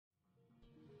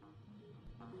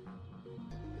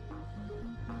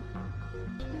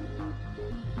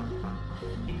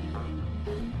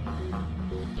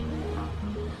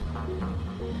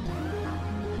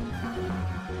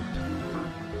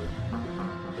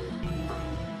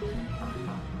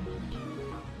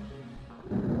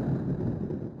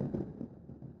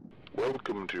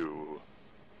Welcome to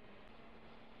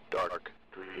Dark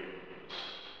Dreams.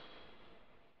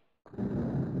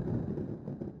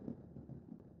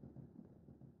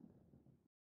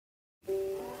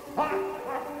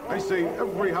 I say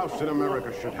every house in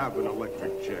America should have an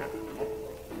electric chair.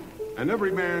 And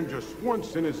every man just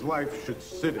once in his life should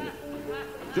sit in it,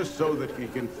 just so that he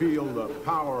can feel the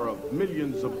power of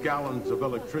millions of gallons of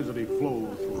electricity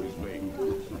flow through his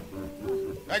veins.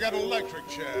 I got an electric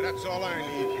chair, that's all I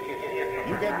need.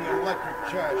 You get an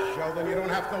electric chair, Sheldon, you don't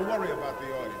have to worry about the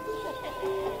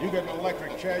audience. You get an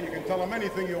electric chair, you can tell them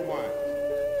anything you want,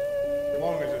 as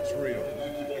long as it's real.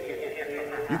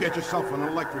 You get yourself an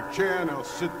electric chair and they'll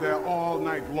sit there all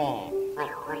night long.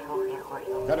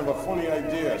 Kind of a funny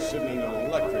idea, sitting in an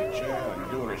electric chair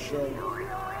and doing a show.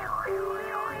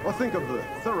 Well, think of the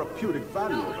therapeutic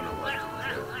value of an electric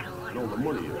chair and all the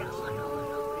money it is.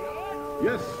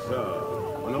 Yes,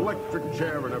 an electric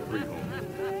chair in every home.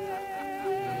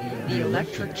 The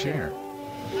Electric Chair,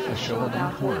 a show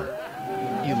about horror.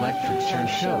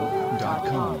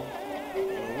 ElectricChairShow.com.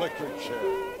 An electric chair.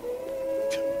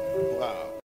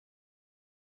 Wow.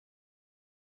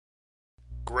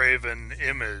 Graven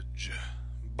Image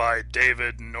by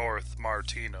David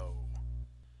North-MARTINO.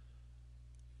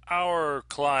 Our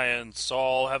clients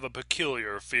all have a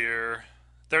peculiar fear.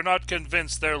 They're not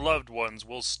convinced their loved ones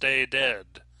will stay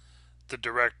dead, the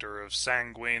director of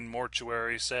Sanguine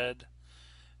Mortuary said.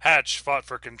 Hatch fought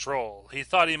for control. He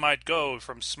thought he might go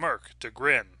from smirk to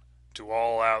grin to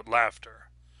all-out laughter.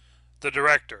 The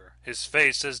director, his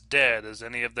face as dead as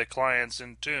any of the clients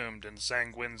entombed in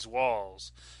Sanguine's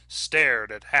walls,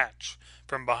 stared at Hatch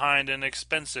from behind an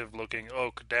expensive-looking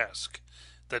oak desk.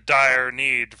 The dire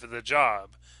need for the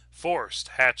job forced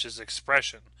Hatch's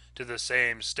expression to the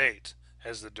same state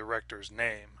as the director's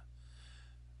name.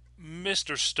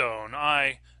 Mr. Stone,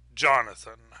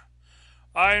 Jonathan.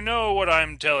 I know what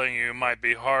I'm telling you might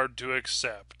be hard to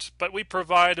accept, but we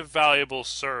provide a valuable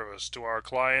service to our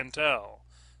clientele.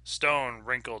 Stone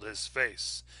wrinkled his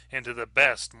face into the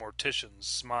best mortician's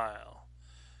smile.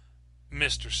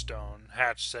 Mr. Stone,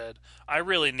 Hatch said, I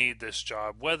really need this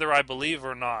job, whether I believe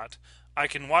or not. I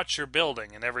can watch your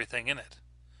building and everything in it.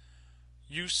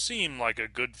 You seem like a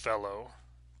good fellow.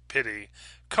 Pity.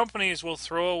 Companies will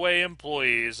throw away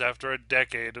employees after a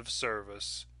decade of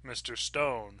service. Mr.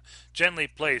 Stone gently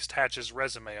placed Hatch's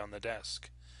resume on the desk.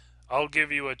 I'll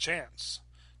give you a chance.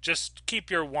 Just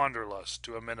keep your wanderlust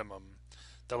to a minimum.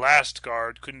 The last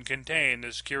guard couldn't contain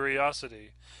his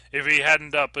curiosity. If he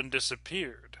hadn't up and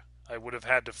disappeared, I would have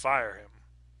had to fire him.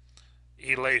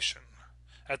 Elation.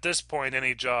 At this point,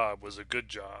 any job was a good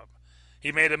job.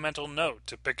 He made a mental note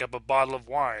to pick up a bottle of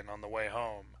wine on the way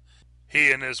home.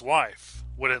 He and his wife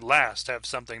would at last have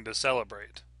something to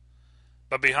celebrate.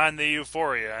 But behind the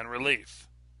euphoria and relief,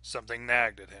 something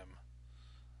nagged at him.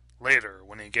 Later,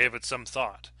 when he gave it some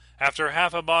thought, after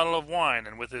half a bottle of wine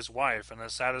and with his wife in a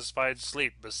satisfied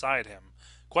sleep beside him,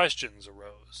 questions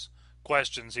arose,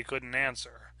 questions he couldn't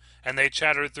answer, and they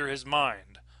chattered through his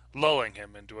mind, lulling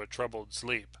him into a troubled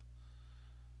sleep.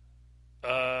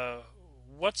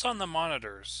 What's on the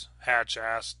monitors? Hatch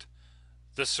asked.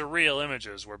 The surreal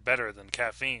images were better than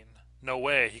caffeine. No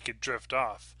way he could drift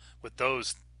off with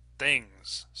those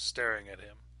things staring at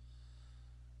him.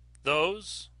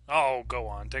 Those? Oh, go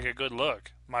on, take a good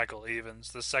look, Michael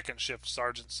Evans, the second shift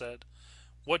sergeant said.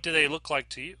 What do they look like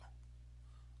to you?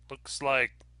 Looks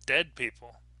like dead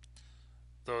people.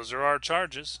 Those are our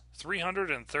charges,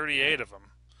 338 of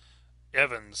them.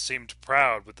 Evans seemed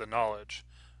proud with the knowledge.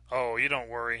 Oh, you don't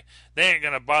worry. They ain't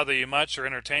going to bother you much or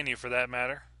entertain you for that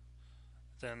matter.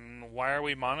 Then why are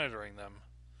we monitoring them?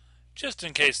 Just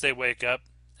in case they wake up,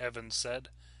 Evans said.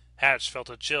 Hatch felt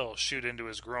a chill shoot into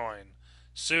his groin.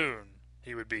 Soon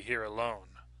he would be here alone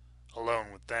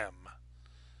with them.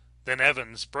 Then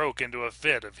Evans broke into a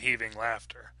fit of heaving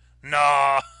laughter.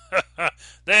 Nah,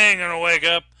 they ain't gonna wake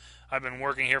up. I've been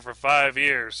working here for 5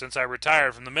 years, since I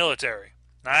retired from the military.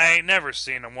 I ain't never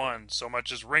seen a one so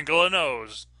much as wrinkle a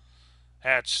nose.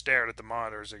 Hatch stared at the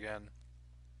monitors again.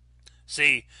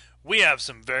 See, we have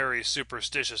some very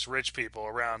superstitious rich people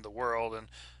around the world, and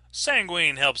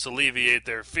Sanguine helps alleviate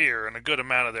their fear and a good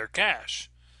amount of their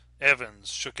cash.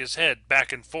 Evans shook his head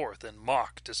back and forth in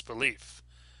mock disbelief.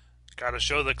 Gotta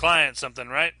show the client something,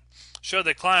 right? Show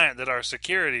the client that our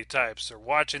security types are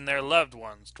watching their loved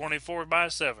ones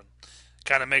 24/7.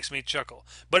 Kinda makes me chuckle.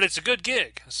 But it's a good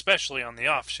gig, especially on the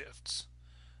off shifts.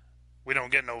 We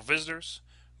don't get no visitors,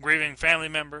 grieving family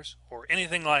members, or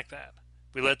anything like that.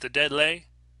 We let the dead lay,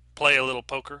 play a little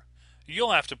poker.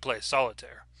 You'll have to play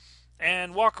solitaire.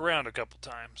 And walk around a couple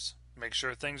times. Make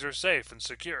sure things are safe and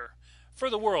secure. For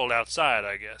the world outside,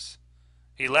 I guess.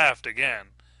 He laughed again,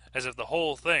 as if the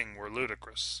whole thing were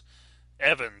ludicrous.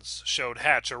 Evans showed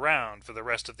Hatch around for the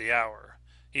rest of the hour.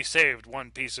 He saved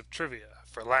one piece of trivia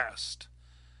for last.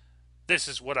 "This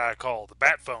is what I call the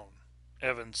bat phone,"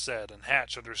 Evans said, and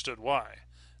Hatch understood why.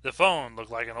 The phone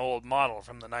looked like an old model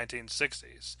from the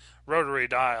 1960s, rotary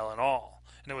dial and all,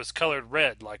 and it was colored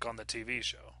red like on the TV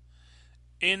show.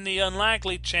 "In the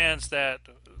unlikely chance that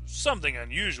something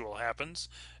unusual happens,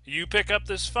 you pick up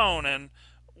this phone and,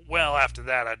 well, after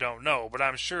that I don't know, but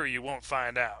I'm sure you won't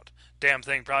find out. Damn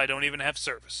thing probably don't even have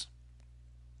service."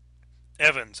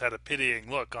 Evans had a pitying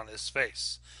look on his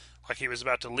face, like he was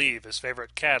about to leave his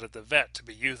favorite cat at the vet to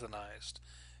be euthanized.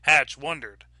 Hatch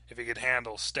wondered if he could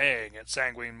handle staying at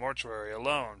Sanguine Mortuary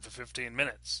alone for 15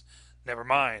 minutes, never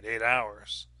mind 8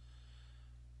 hours.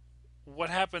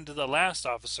 "What happened to the last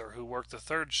officer who worked the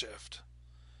third shift?"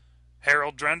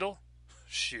 "Harold Drendel?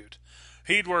 Shoot.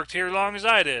 He'd worked here long as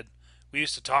I did. We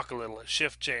used to talk a little at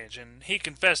shift change, and he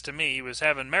confessed to me he was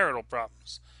having marital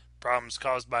problems. Problems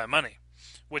caused by money.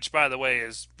 Which, by the way,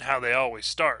 is how they always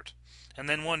start. And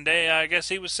then one day I guess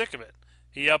he was sick of it.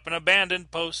 He up and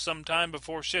abandoned post some time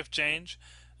before shift change,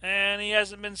 and he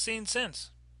hasn't been seen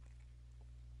since.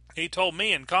 He told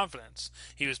me in confidence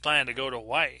he was planning to go to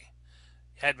Hawaii.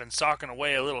 He had been socking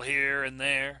away a little here and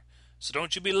there, so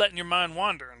don't you be letting your mind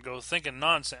wander and go thinking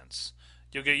nonsense.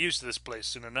 You'll get used to this place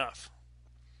soon enough."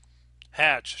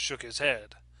 Hatch shook his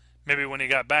head. Maybe when he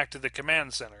got back to the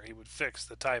command center he would fix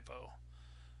the typo.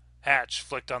 Hatch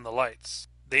flicked on the lights.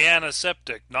 The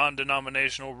antiseptic,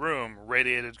 non-denominational room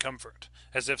radiated comfort,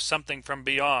 as if something from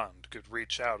beyond could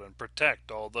reach out and protect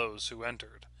all those who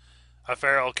entered. A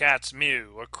feral cat's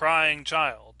mew, a crying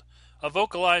child, a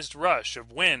vocalized rush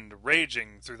of wind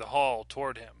raging through the hall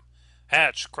toward him.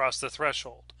 Hatch crossed the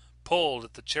threshold, pulled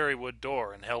at the cherrywood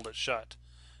door, and held it shut.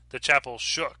 The chapel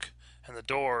shook, and the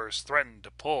doors threatened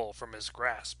to pull from his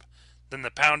grasp. Then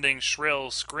the pounding,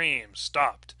 shrill scream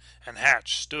stopped, and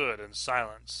Hatch stood in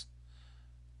silence.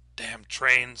 "Damn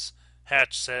trains,"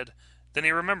 Hatch said. Then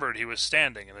he remembered he was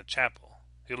standing in a chapel.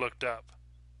 He looked up.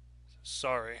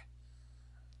 "Sorry."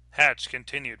 Hatch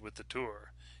continued with the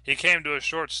tour. He came to a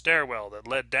short stairwell that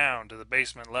led down to the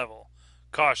basement level.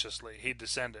 Cautiously, he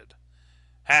descended.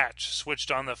 Hatch switched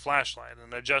on the flashlight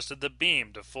and adjusted the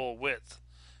beam to full width.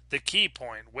 The key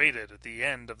point waited at the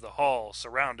end of the hall,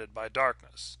 surrounded by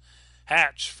darkness.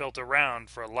 Hatch felt around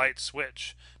for a light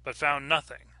switch, but found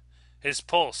nothing. His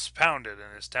pulse pounded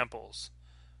in his temples.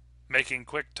 Making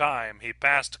quick time, he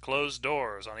passed closed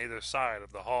doors on either side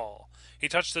of the hall. He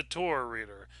touched the tour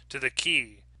reader to the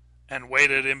key and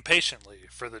waited impatiently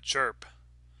for the chirp.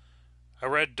 A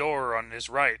red door on his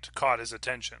right caught his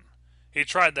attention. He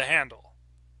tried the handle.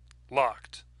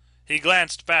 Locked. He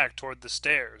glanced back toward the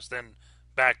stairs, then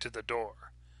back to the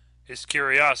door. His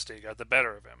curiosity got the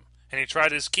better of him, and he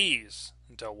tried his keys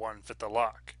until one fit the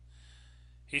lock.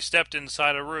 He stepped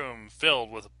inside a room filled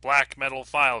with black metal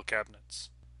file cabinets.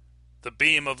 The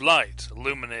beam of light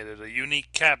illuminated a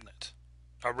unique cabinet,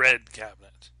 a red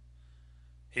cabinet.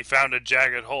 He found a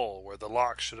jagged hole where the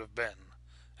lock should have been,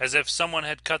 as if someone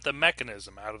had cut the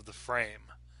mechanism out of the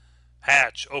frame.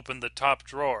 Hatch opened the top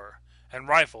drawer and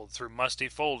rifled through musty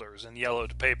folders and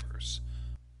yellowed papers.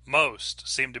 Most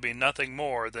seemed to be nothing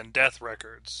more than death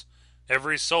records.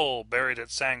 Every soul buried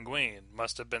at Sanguine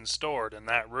must have been stored in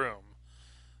that room.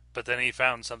 But then he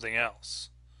found something else.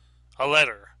 A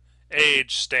letter,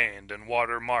 age-stained and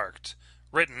water-marked,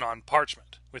 written on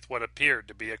parchment with what appeared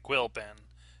to be a quill pen,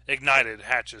 ignited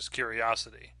Hatch's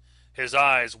curiosity. His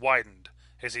eyes widened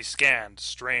as he scanned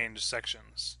strange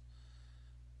sections.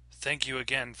 "Thank you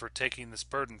again for taking this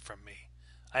burden from me.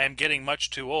 I am getting much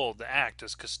too old to act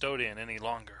as custodian any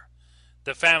longer.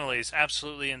 The families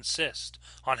absolutely insist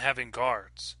on having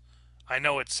guards. I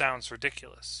know it sounds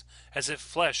ridiculous, as if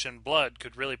flesh and blood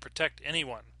could really protect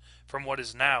anyone from what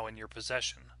is now in your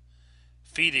possession.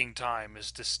 Feeding time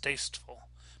is distasteful,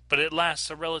 but it lasts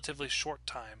a relatively short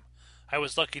time. I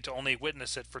was lucky to only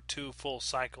witness it for 2 full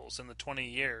cycles in the 20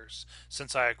 years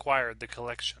since I acquired the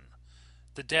collection.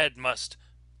 The dead must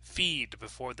feed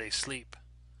before they sleep."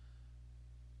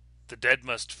 The dead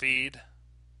must feed?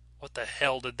 What the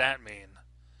hell did that mean?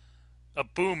 A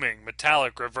booming,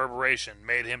 metallic reverberation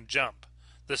made him jump.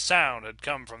 The sound had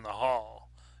come from the hall.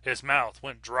 His mouth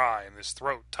went dry and his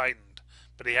throat tightened,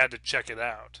 but he had to check it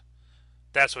out.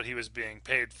 That's what he was being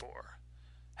paid for.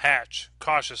 Hatch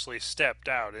cautiously stepped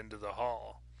out into the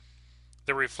hall.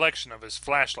 The reflection of his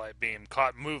flashlight beam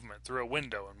caught movement through a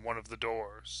window in one of the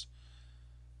doors.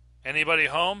 "Anybody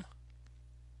home?"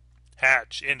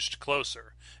 Hatch inched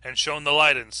closer and shone the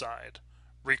light inside.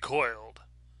 Recoiled.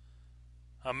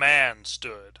 A man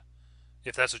stood.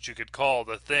 if that's what you could call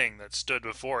the thing that stood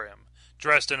before him,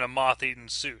 dressed in a moth-eaten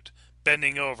suit,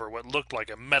 bending over what looked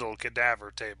like a metal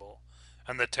cadaver table.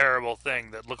 And the terrible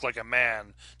thing that looked like a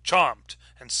man chomped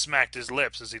and smacked his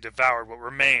lips as he devoured what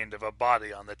remained of a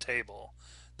body on the table.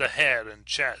 The head and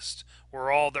chest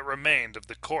were all that remained of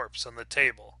the corpse on the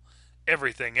table.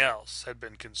 Everything else had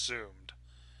been consumed.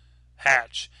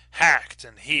 Hatch hacked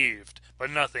and heaved,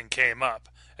 but nothing came up,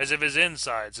 as if his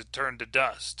insides had turned to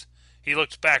dust. He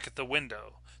looked back at the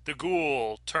window. The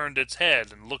ghoul turned its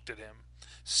head and looked at him,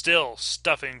 still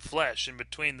stuffing flesh in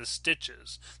between the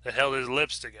stitches that held his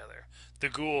lips together. The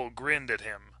ghoul grinned at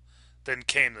him. Then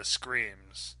came the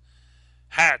screams.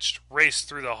 Hatch raced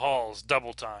through the halls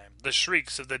double time, the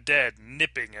shrieks of the dead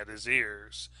nipping at his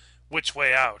ears. Which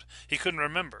way out? He couldn't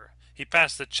remember. He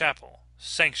passed the chapel.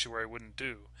 Sanctuary wouldn't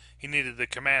do. He needed the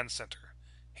command center.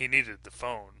 He needed the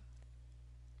phone.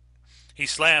 He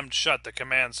slammed shut the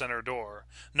command center door.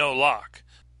 No lock.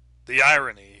 The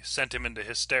irony sent him into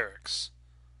hysterics.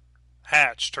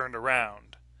 Hatch turned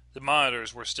around. The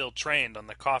monitors were still trained on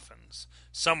the coffins.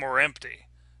 Some were empty.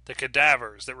 The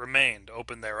cadavers that remained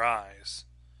opened their eyes.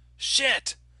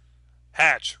 Shit!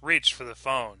 Hatch reached for the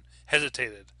phone,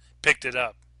 hesitated, picked it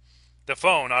up. The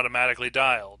phone automatically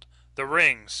dialed. The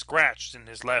ring scratched in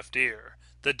his left ear.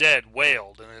 The dead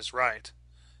wailed in his right.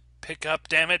 Pick up,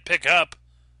 damn it, pick up!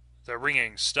 The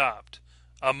ringing stopped.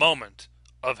 A moment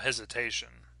of hesitation.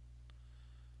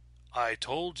 I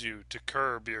told you to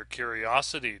curb your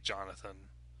curiosity, Jonathan.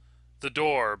 The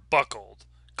door buckled.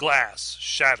 Glass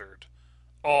shattered.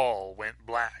 All went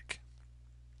black.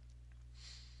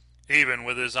 Even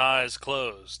with his eyes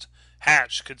closed,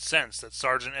 Hatch could sense that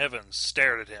Sergeant Evans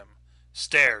stared at him,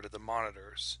 stared at the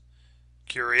monitors.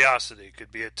 Curiosity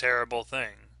could be a terrible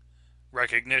thing.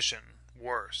 Recognition,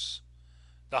 worse.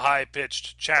 The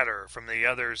high-pitched chatter from the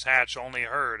others Hatch only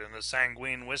heard in a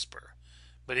sanguine whisper,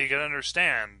 but he could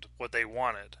understand what they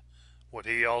wanted, what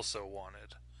he also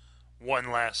wanted.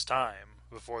 One last time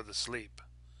before the sleep.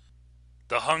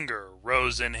 The hunger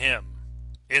rose in him,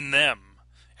 in them,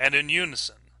 and in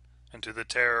unison, and to the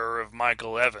terror of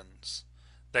Michael Evans,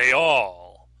 they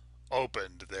all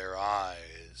opened their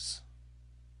eyes.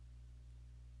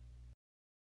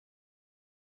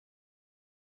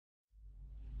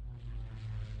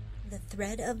 The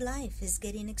thread of life is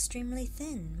getting extremely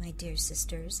thin, my dear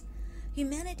sisters.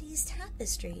 Humanity's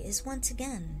tapestry is once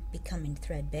again becoming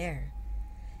threadbare.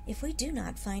 If we do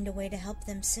not find a way to help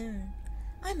them soon,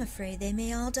 I'm afraid they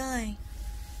may all die.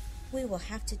 We will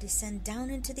have to descend down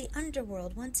into the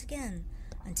underworld once again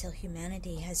until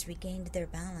humanity has regained their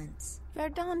balance.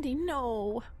 Verdandi,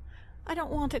 no. I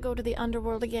don't want to go to the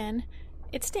underworld again.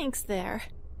 It stinks there.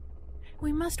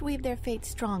 We must weave their fate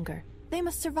stronger. They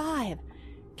must survive.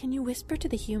 Can you whisper to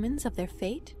the humans of their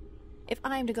fate? If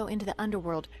I am to go into the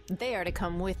underworld, they are to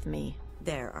come with me.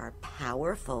 There are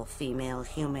powerful female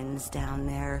humans down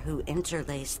there who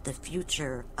interlace the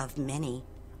future of many.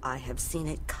 I have seen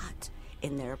it cut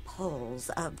in their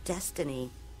poles of destiny.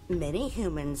 Many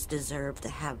humans deserve to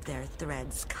have their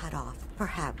threads cut off.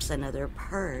 Perhaps another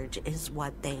purge is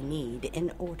what they need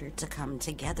in order to come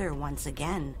together once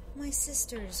again. My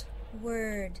sisters,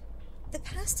 word. The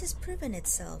past has proven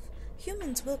itself.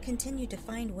 Humans will continue to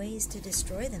find ways to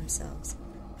destroy themselves.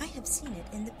 I have seen it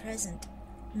in the present.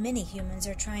 Many humans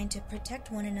are trying to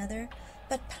protect one another,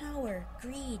 but power,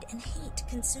 greed, and hate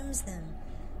consumes them.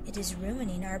 It is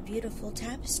ruining our beautiful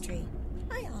tapestry.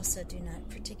 I also do not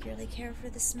particularly care for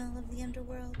the smell of the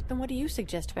underworld. Then what do you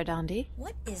suggest, Verdandi?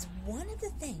 What is one of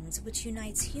the things which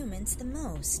unites humans the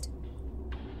most?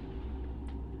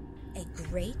 A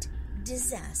great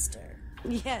disaster.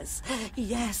 Yes,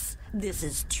 yes. This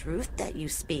is truth that you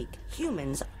speak.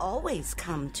 Humans always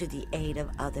come to the aid of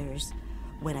others.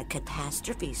 When a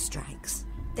catastrophe strikes,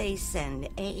 they send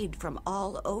aid from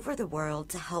all over the world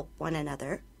to help one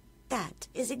another. That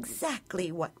is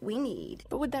exactly what we need.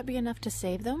 But would that be enough to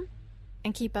save them?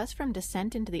 And keep us from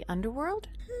descent into the underworld?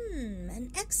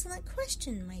 An excellent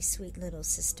question, my sweet little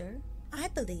sister. I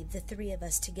believe the three of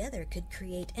us together could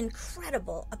create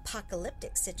incredible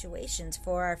apocalyptic situations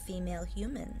for our female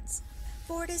humans.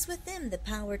 For it is with them the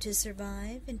power to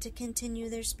survive and to continue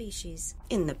their species.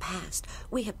 In the past,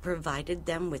 we have provided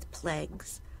them with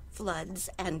plagues, floods,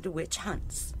 and witch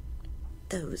hunts.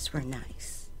 Those were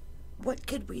nice. What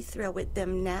could we throw at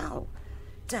them now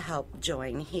to help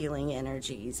join healing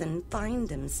energies and find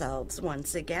themselves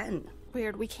once again?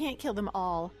 Weird, we can't kill them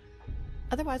all.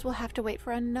 Otherwise we'll have to wait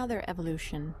for another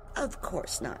evolution. Of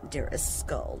course not, dearest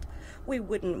Skuld. We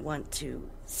wouldn't want to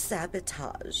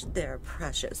sabotage their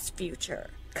precious future.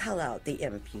 Cull out the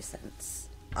impudence,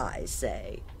 I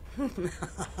say.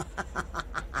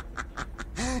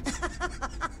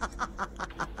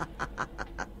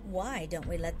 Why don't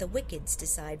we let the wickeds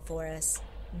decide for us?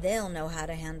 They'll know how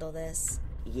to handle this.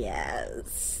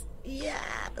 Yes.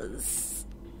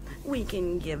 We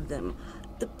can give them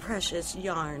the precious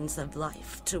yarns of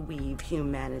life to weave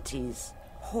humanity's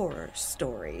horror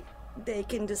story. They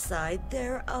can decide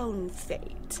their own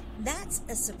fate. That's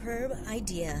a superb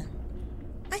idea.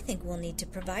 I think we'll need to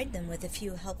provide them with a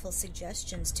few helpful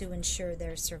suggestions to ensure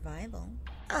their survival.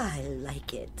 I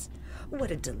like it.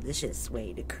 What a delicious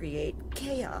way to create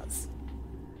chaos.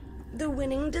 The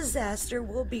winning disaster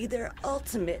will be their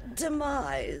ultimate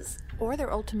demise. Or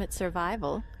their ultimate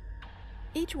survival.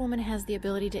 Each woman has the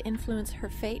ability to influence her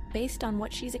fate based on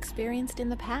what she's experienced in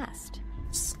the past.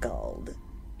 Skald,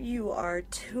 you are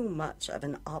too much of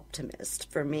an optimist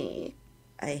for me.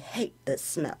 I hate the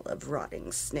smell of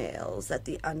rotting snails that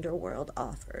the underworld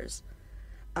offers.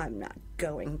 I'm not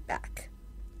going back.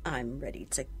 I'm ready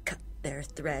to cut their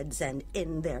threads and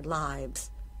end their lives.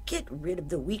 Get rid of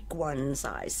the weak ones,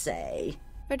 I say.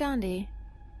 Verdandi,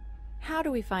 how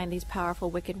do we find these powerful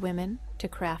wicked women to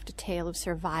craft a tale of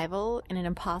survival in an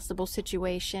impossible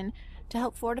situation to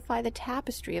help fortify the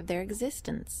tapestry of their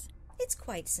existence? It's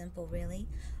quite simple, really.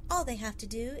 All they have to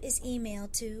do is email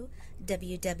to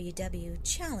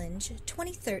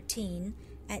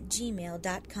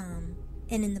www.challenge2013@gmail.com.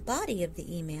 And in the body of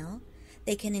the email,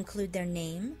 they can include their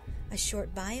name, a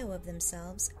short bio of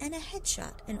themselves, and a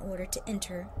headshot in order to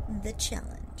enter the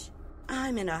challenge.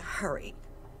 I'm in a hurry.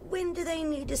 When do they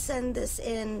need to send this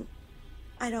in?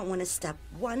 I don't want to step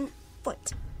 1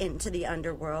 foot into the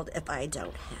underworld if I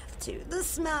don't have to. The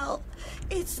smell,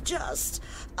 it's just,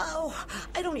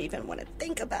 I don't even want to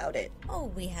think about it.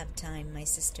 Oh, we have time, my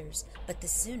sisters, but the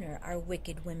sooner our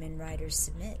wicked women writers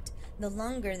submit, the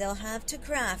longer they'll have to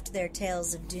craft their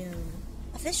tales of doom.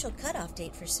 Official cutoff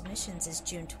date for submissions is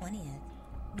June 20th.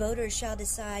 Voters shall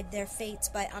decide their fates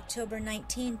by October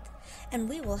 19th, and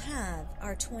we will have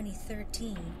our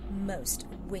 2013 Most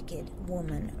Wicked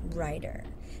Woman Writer.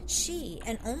 She,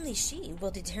 and only she,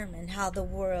 will determine how the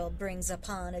world brings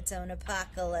upon its own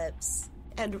apocalypse.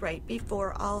 And right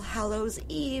before All Hallows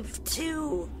Eve,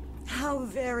 too. How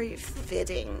very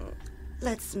fitting.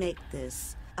 Let's make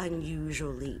this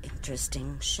unusually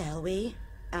interesting, shall we?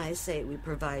 I say we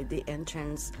provide the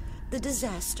entrance, the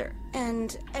disaster,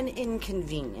 and an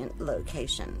inconvenient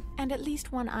location. And at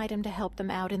least one item to help them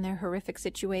out in their horrific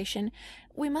situation.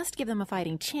 We must give them a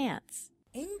fighting chance.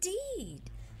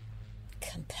 Indeed.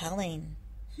 Compelling.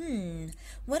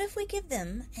 What if we give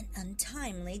them an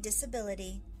untimely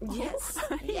disability? Yes.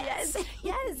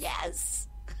 Yes.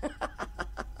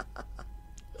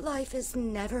 Life is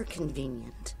never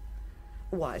convenient.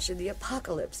 Why should the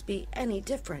apocalypse be any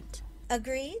different?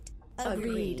 Agreed?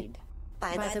 Agreed.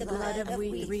 By the blood of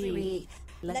we three,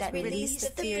 let's release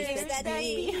the fears that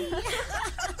be.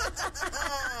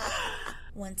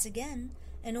 Once again,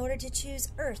 in order to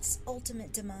choose Earth's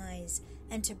ultimate demise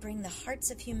and to bring the hearts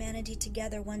of humanity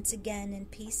together once again in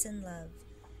peace and love,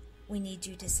 we need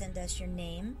you to send us your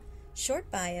name, short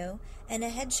bio, and a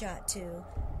headshot to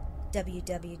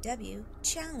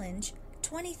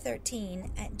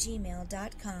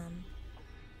www.challenge2013@gmail.com.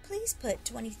 Please put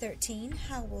 2013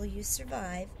 How Will You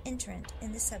Survive entrant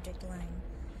in the subject line.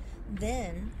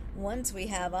 Then, once we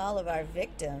have all of our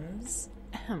victims...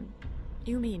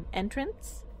 You mean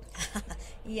entrance?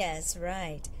 Yes,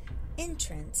 right.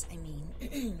 Entrance, I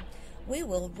mean. We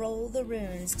will roll the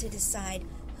runes to decide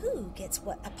who gets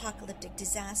what apocalyptic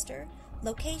disaster,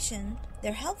 location,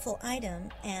 their helpful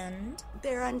item, and...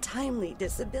 their untimely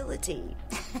disability.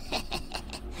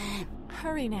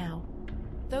 Hurry now.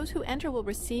 Those who enter will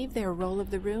receive their roll of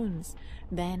the runes.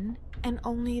 Then, and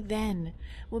only then,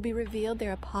 will be revealed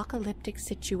their apocalyptic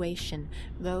situation.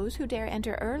 Those who dare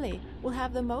enter early will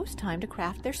have the most time to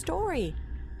craft their story.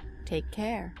 Take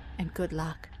care, and good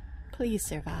luck. Please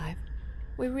survive.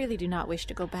 We really do not wish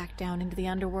to go back down into the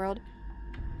underworld.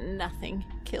 Nothing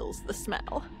kills the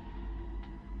smell.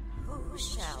 Who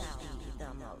shall be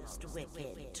the most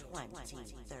wicked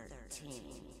 2013?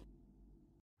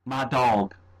 My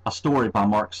Dog, a story by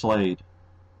Mark Slade.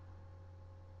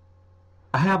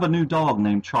 I have a new dog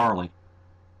named Charlie.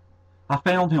 I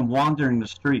found him wandering the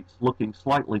streets looking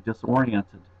slightly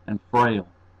disoriented and frail.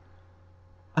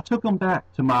 I took him back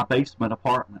to my basement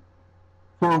apartment.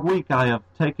 For a week I have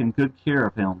taken good care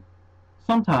of him.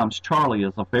 Sometimes Charlie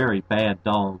is a very bad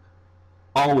dog,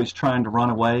 always trying to run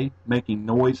away, making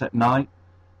noise at night.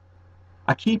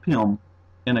 I keep him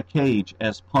in a cage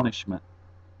as punishment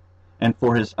and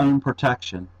for his own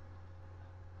protection.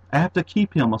 I have to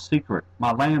keep him a secret.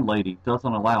 My landlady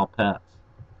doesn't allow pets.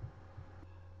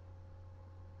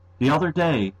 The other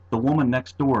day, the woman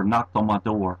next door knocked on my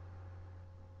door.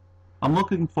 I'm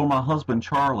looking for my husband,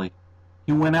 Charlie.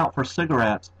 He went out for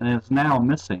cigarettes and is now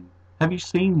missing. Have you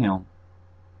seen him?"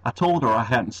 I told her I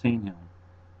hadn't seen him.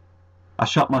 I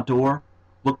shut my door,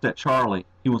 looked at Charlie.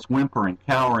 He was whimpering,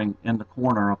 cowering in the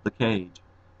corner of the cage,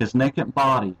 his naked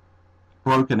body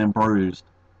broken and bruised.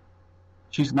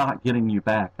 "She's not getting you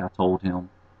back," I told him.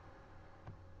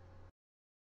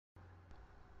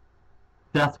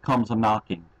 Death Comes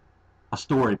a-Knocking, a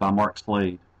story by Mark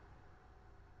SLADE.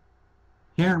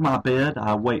 Here in my bed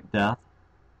I await death.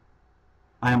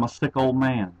 I am a sick old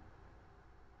man.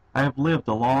 I have lived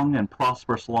a long and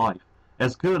prosperous life,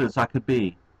 as good as I could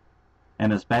be,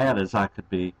 and as bad as I could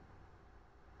be.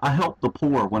 I helped the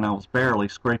poor when I was barely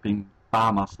scraping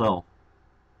by myself,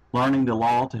 learning the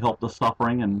law to help the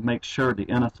suffering and make sure the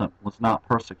innocent was not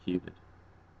persecuted.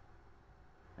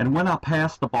 And when I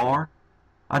passed the bar,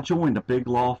 I joined a big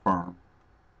law firm.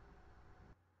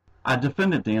 I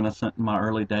defended the innocent in my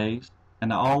early days,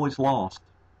 and I always lost.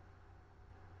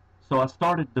 So I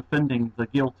started defending the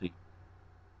guilty.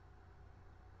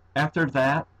 After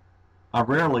that, I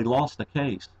rarely lost a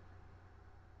case.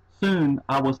 Soon,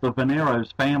 I was the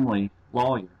Venero's family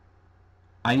lawyer.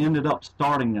 I ended up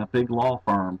starting a big law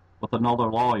firm with another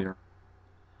lawyer.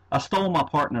 I stole my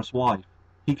partner's wife.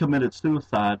 He committed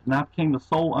suicide, and I became the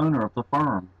sole owner of the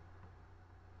firm.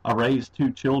 I raised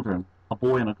 2 children, a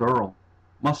boy and a girl.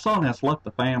 My son has left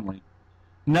the family,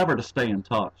 never to stay in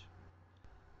touch.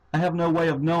 I have no way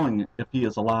of knowing if he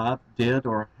is alive, dead,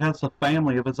 or has a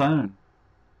family of his own.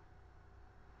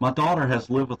 My daughter has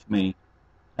lived with me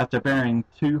after bearing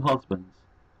 2 husbands,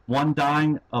 one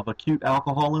dying of acute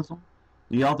alcoholism,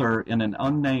 the other in an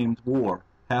unnamed war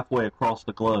halfway across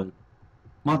the globe.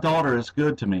 My daughter is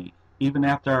good to me, even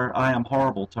after I am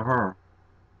horrible to her.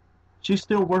 She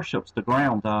still worships the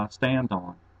ground I stand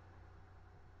on.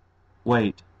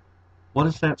 Wait, what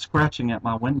is that scratching at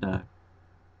my window?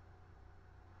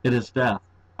 It is Death.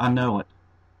 I know it.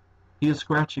 He is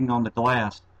scratching on the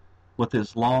glass with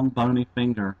his long, bony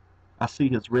finger. I see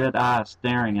his red eyes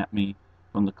staring at me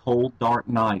from the cold, dark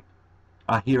night.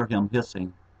 I hear him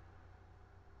hissing.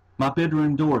 My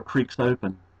bedroom door creaks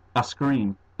open. I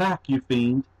scream, "Back, you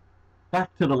fiend!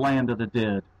 Back to the land of the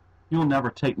dead. You'll never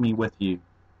take me with you."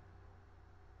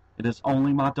 It is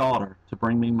only my daughter to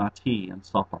bring me my tea and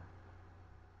supper.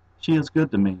 She is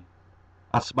good to me.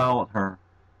 I smile at her,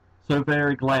 so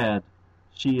very glad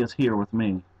she is here with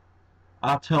me.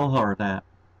 I tell her that.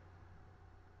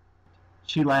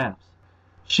 She laughs.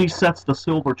 She sets the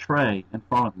silver tray in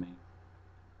front of me.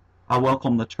 I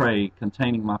welcome the tray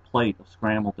containing my plate of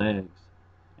scrambled eggs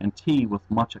and tea with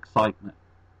much excitement.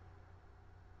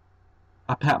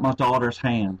 I pat my daughter's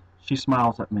hand. She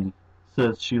smiles at me,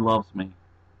 says she loves me.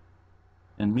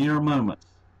 In mere moments,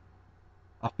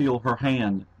 I feel her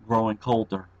hand growing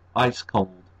colder, ice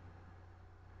cold.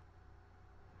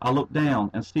 I look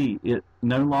down and see it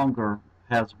no longer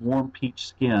has warm peach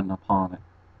skin upon it.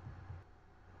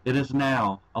 It is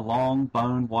now a long,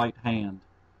 bone-white hand.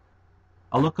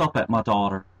 I look up at my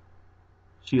daughter.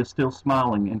 She is still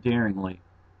smiling endearingly,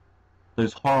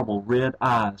 those horrible red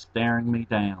eyes staring me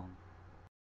down.